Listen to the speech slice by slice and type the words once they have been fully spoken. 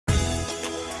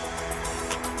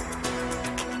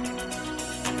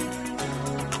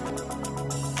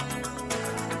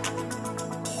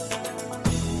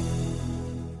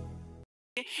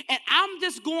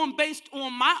formed based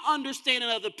on my understanding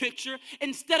of the picture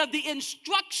instead of the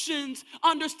instructions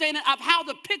understanding of how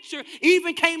the picture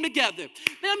even came together.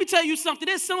 Now, let me tell you something.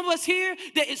 There's some of us here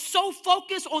that is so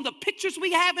focused on the pictures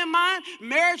we have in mind.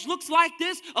 Marriage looks like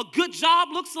this. A good job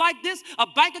looks like this. A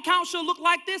bank account should look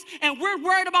like this. And we're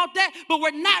worried about that, but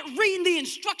we're not reading the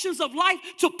instructions of life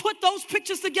to put those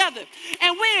pictures together.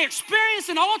 And we're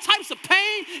experiencing all types of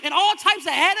pain and all types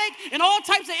of headache and all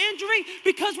types of injury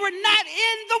because we're not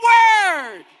in the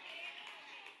Word.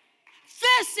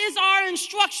 This is our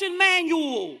instruction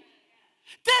manual.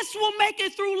 This will make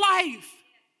it through life.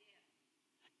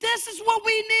 This is what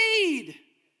we need.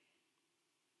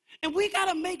 And we got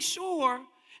to make sure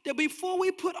that before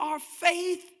we put our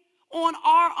faith on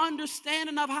our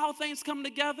understanding of how things come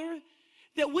together,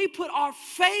 that we put our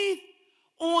faith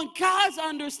on God's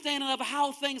understanding of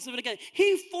how things come together.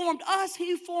 He formed us,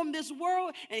 He formed this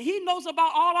world, and He knows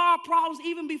about all our problems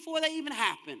even before they even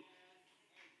happen.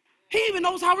 He even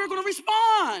knows how we're going to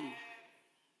respond.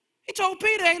 He told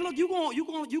Peter, hey, look, you're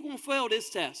going to fail this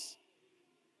test.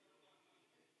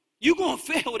 You're going to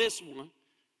fail this one.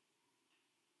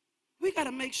 We got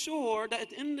to make sure that at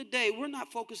the end of the day, we're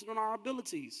not focusing on our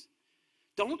abilities.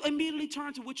 Don't immediately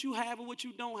turn to what you have or what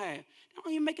you don't have. That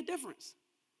don't even make a difference.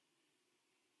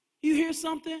 You hear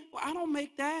something? Well, I don't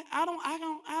make that. I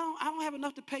don't have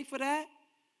enough to pay for that.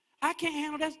 I can't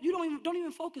handle that. You don't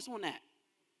even focus on that.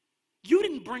 You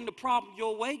didn't bring the problem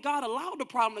your way. God allowed the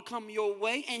problem to come your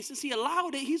way, and since He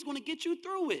allowed it, He's going to get you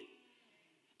through it.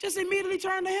 Just immediately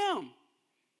turn to Him.